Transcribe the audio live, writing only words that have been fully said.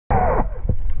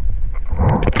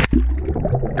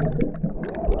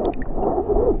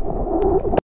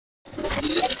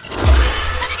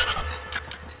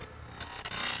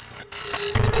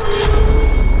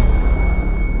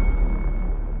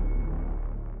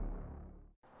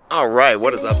All right,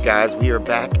 what is up, guys? We are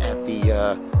back at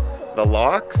the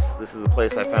locks. This is the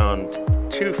place I found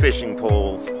 2 fishing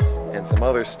poles and some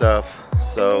other stuff.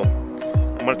 So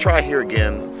I'm gonna try here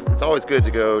again. It's always good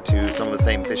to go to some of the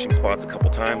same fishing spots a couple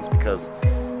times because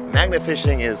magnet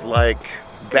fishing is like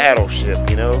battleship,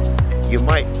 you know? You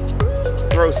might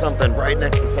throw something right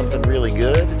next to something really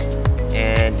good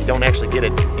and you don't actually get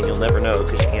it, and you'll never know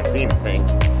because you can't see anything.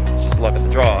 It's just luck of the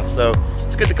draw. So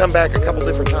it's good to come back a couple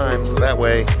different times, so that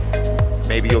way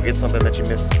maybe you'll get something that you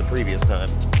missed the previous time.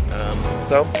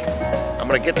 So I'm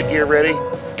gonna get the gear ready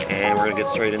and we're gonna get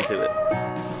straight into it.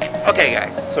 Okay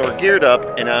guys, so we're geared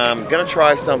up and I'm gonna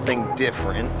try something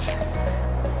different.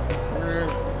 We're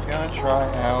gonna try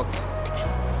out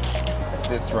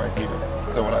this right here.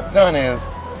 So what I've done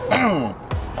is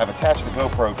I've attached the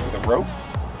GoPro to the rope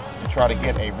to try to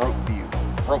get a rope view,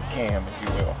 rope cam if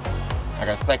you will. I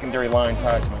got a secondary line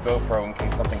tied to my GoPro in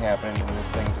case something happened and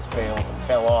this thing just fails and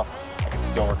fell off. I can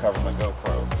still recover my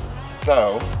GoPro.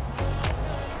 So,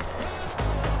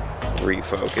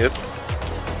 refocus.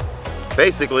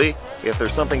 Basically, if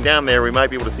there's something down there, we might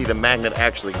be able to see the magnet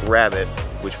actually grab it,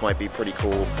 which might be pretty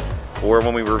cool. Or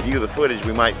when we review the footage,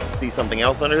 we might see something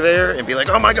else under there and be like,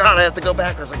 oh my God, I have to go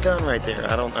back, there's a gun right there.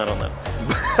 I don't know.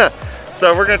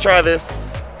 So we're gonna try this.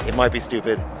 It might be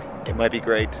stupid, it might be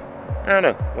great. I don't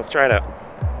know, let's try it out.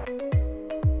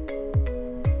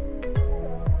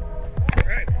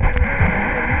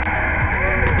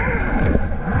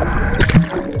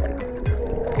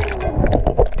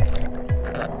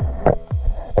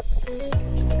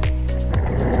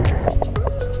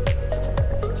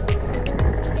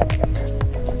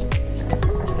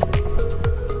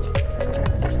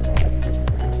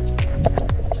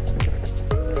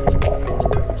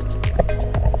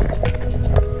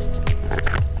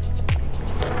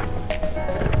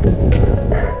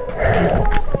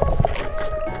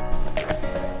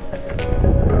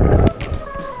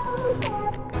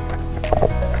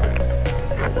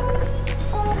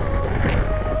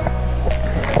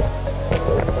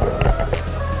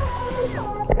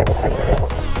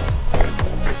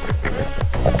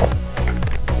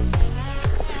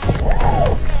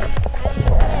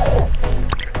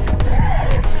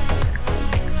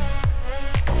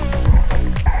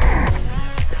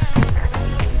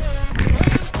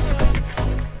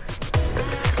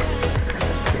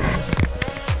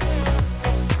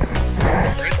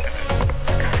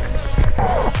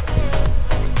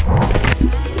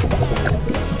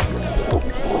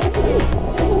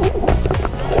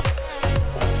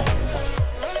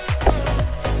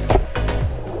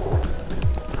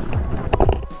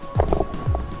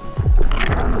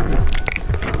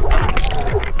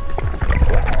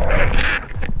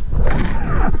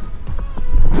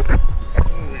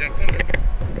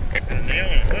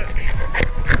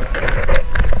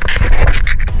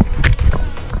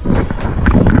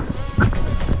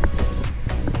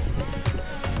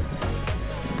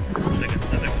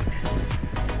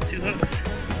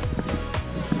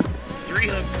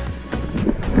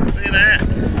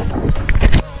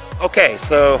 Okay,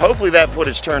 so hopefully that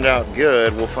footage turned out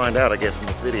good. We'll find out, I guess, in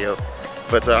this video.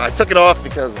 But I took it off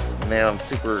because, man, I'm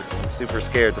super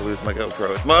scared to lose my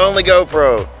GoPro. It's my only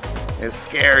GoPro. It's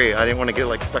scary. I didn't want to get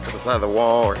like stuck to the side of the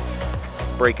wall or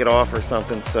break it off or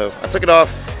something. So I took it off,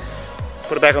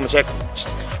 put it back on the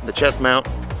chest mount.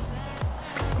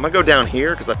 I'm gonna go down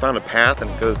here because I found a path and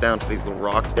it goes down to these little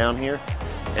rocks down here.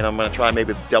 And I'm gonna try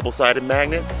maybe the double-sided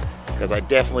magnet because I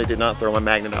definitely did not throw my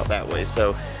magnet out that way.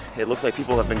 So it looks like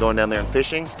people have been going down there and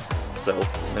fishing, so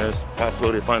there's a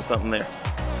possibility to find something there.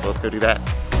 So let's go do that.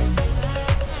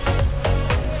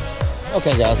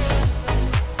 Okay guys,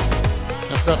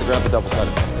 I forgot to grab the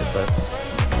double-sided magnet, but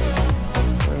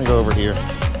we're gonna go over here.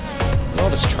 Look at all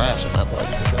this trash I'm not allowed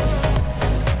to pick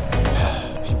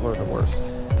up. People are the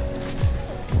worst.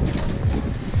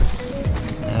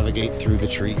 Navigate through the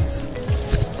trees.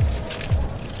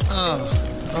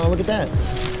 Oh, look at that.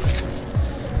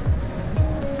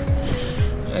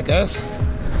 Alright guys.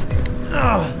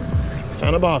 Oh,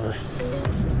 found a bobber.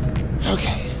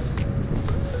 Okay.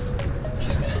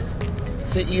 Just gonna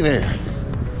sit you there.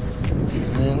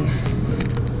 And then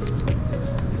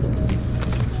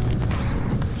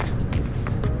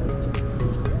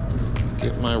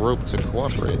get my rope to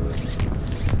cooperate.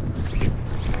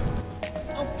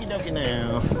 Okie dokie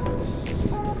now.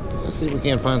 Let's see if we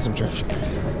can't find some trash.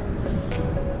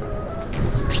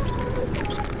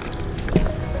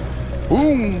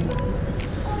 Boom!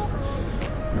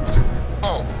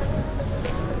 Oh.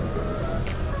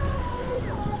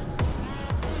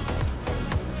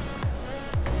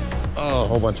 Oh, a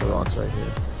whole bunch of rocks right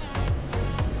here.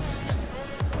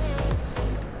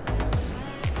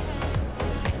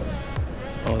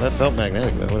 that felt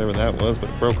magnetic though, whatever that was, but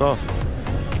it broke off.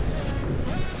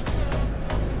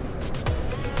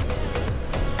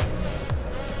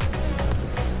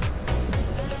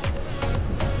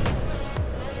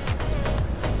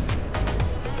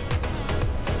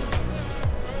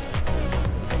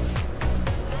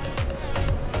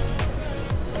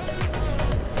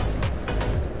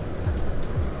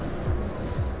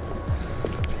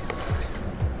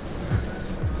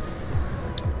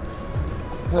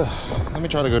 Let me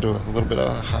try to go to a little bit of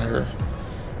a higher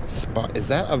spot. Is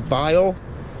that a vial?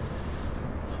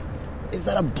 Is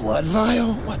that a blood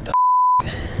vial? What the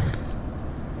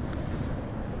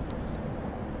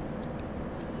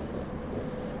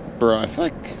Bro, I feel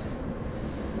like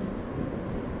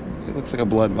it looks like a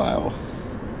blood vial.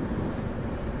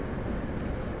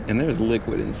 And there's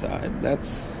liquid inside.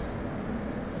 That's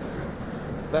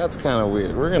kind of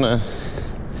weird. We're gonna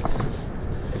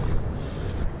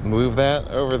move that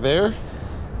over there.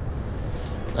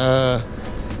 Yeah,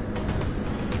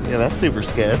 that's super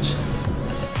sketch.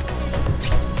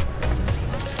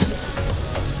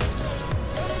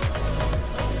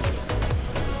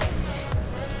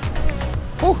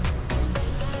 Whew.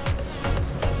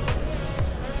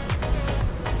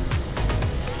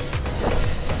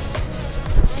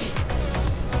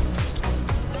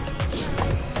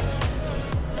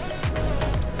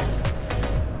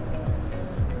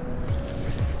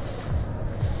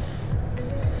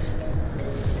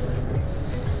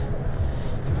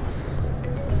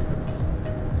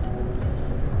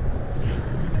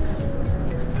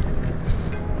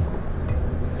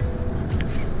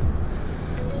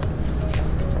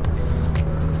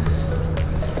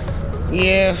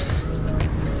 Yeah,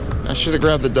 I should have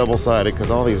grabbed the double-sided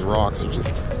because all these rocks are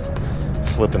just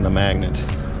flipping the magnet.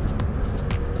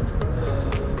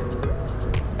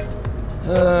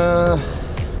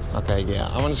 Okay, yeah,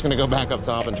 I'm just gonna go back up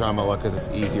top and try my luck because it's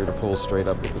easier to pull straight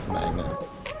up with this magnet.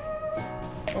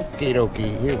 Okie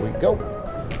dokie, here we go.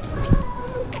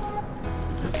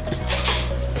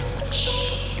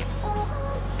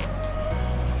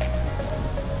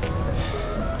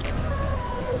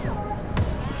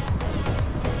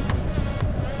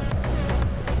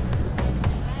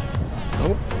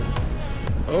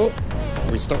 Oh,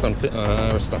 we're stuck on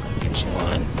fishing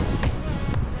line.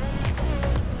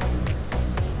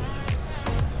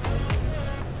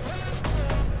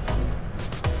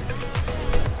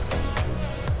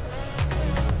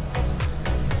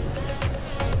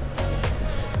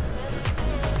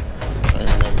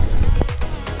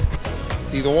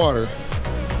 See the water.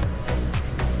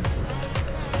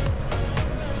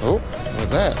 Oh, what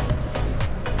was that?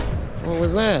 What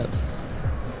was that?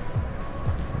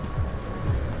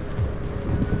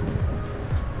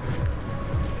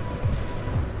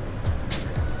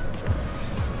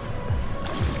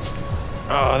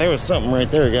 Oh, there was something right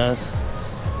there, guys.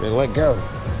 Better let go.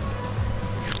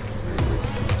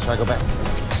 Try to go back.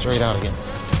 Straight out again.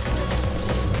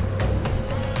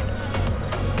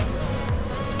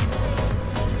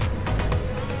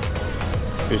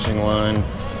 Fishing line.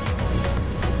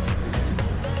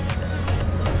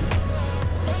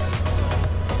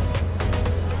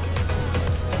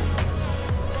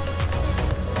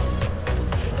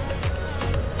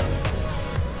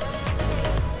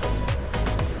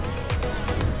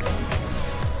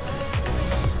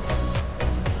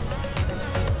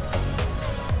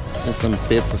 There's some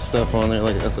bits of stuff on there,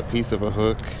 like that's a piece of a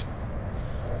hook.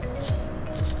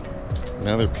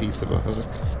 Another piece of a hook.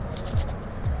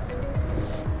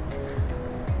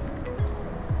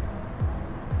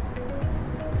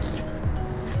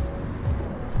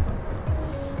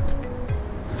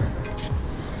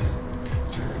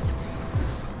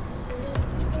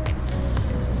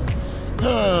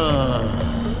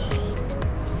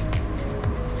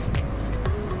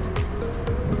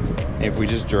 If we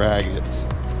just drag it.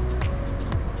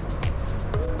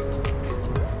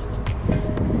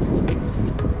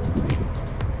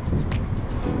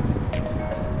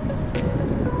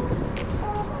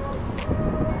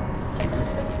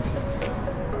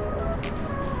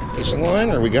 Fishing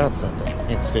line, or we got something?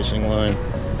 It's fishing line.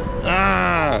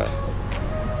 Ah!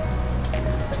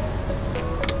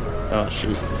 Oh,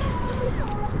 shoot.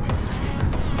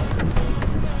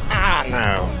 Ah,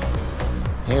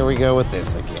 no. Here we go with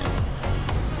this again.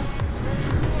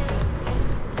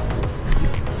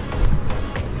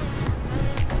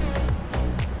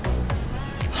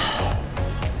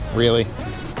 Really?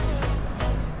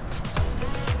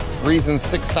 Reason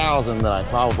 6,000 that I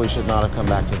probably should not have come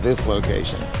back to this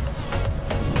location.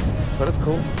 But it's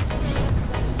cool.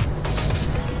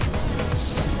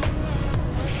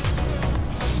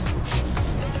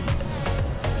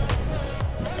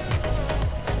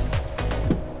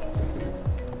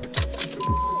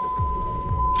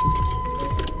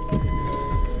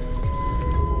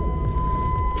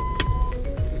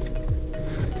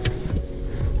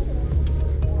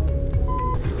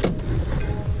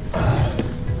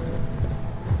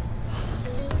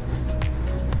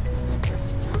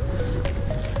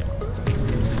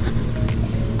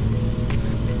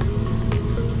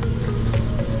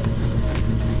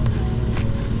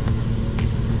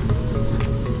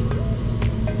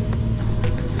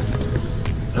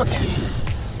 Okay.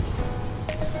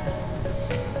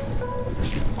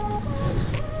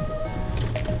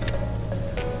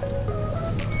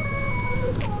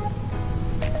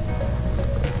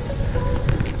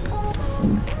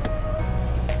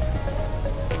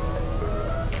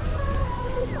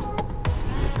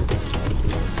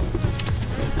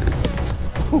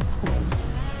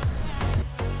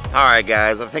 Alright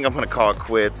guys, I think I'm going to call it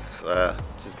quits.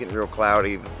 It's just getting real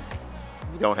cloudy.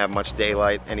 We don't have much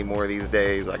daylight anymore these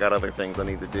days. I got other things I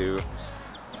need to do.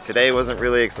 Today wasn't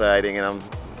really exciting and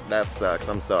that sucks,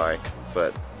 I'm sorry.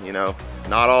 But, you know,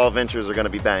 not all adventures are going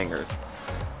to be bangers.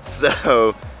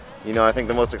 So, you know, I think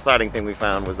the most exciting thing we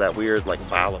found was that weird like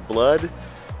vial of blood.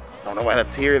 I don't know why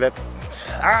that's here.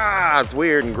 It's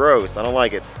weird and gross. I don't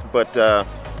like it. But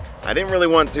I didn't really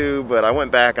want to, but I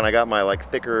went back and I got my like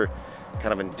thicker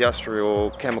kind of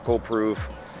industrial, chemical proof,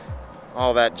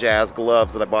 all that jazz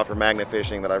gloves that I bought for magnet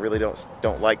fishing that I really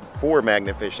don't like for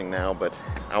magnet fishing now. But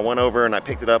I went over and I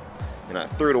picked it up and I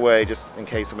threw it away just in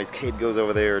case somebody's kid goes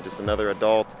over there or just another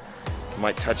adult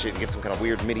might touch it and get some kind of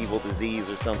weird medieval disease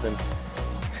or something.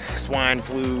 Swine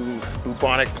flu,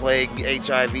 bubonic plague,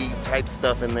 HIV type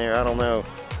stuff in there. I don't know.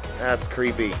 That's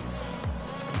creepy.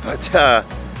 But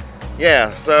yeah,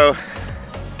 so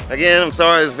again, I'm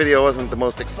sorry this video wasn't the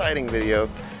most exciting video.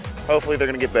 Hopefully they're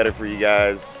gonna get better for you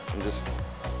guys. I'm just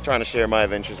trying to share my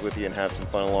adventures with you and have some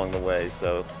fun along the way.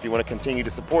 So if you want to continue to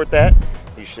support that,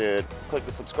 you should click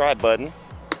the subscribe button,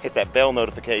 hit that bell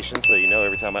notification so you know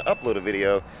every time I upload a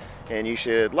video, and you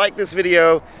should like this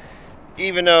video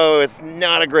even though it's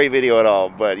not a great video at all,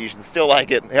 but you should still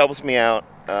like it. It helps me out.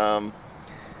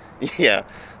 Yeah,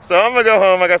 so I'm gonna go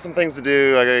home. I got some things to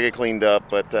do. I gotta get cleaned up,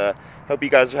 but hope you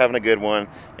guys are having a good one,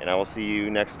 and I will see you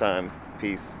next time.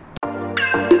 Peace.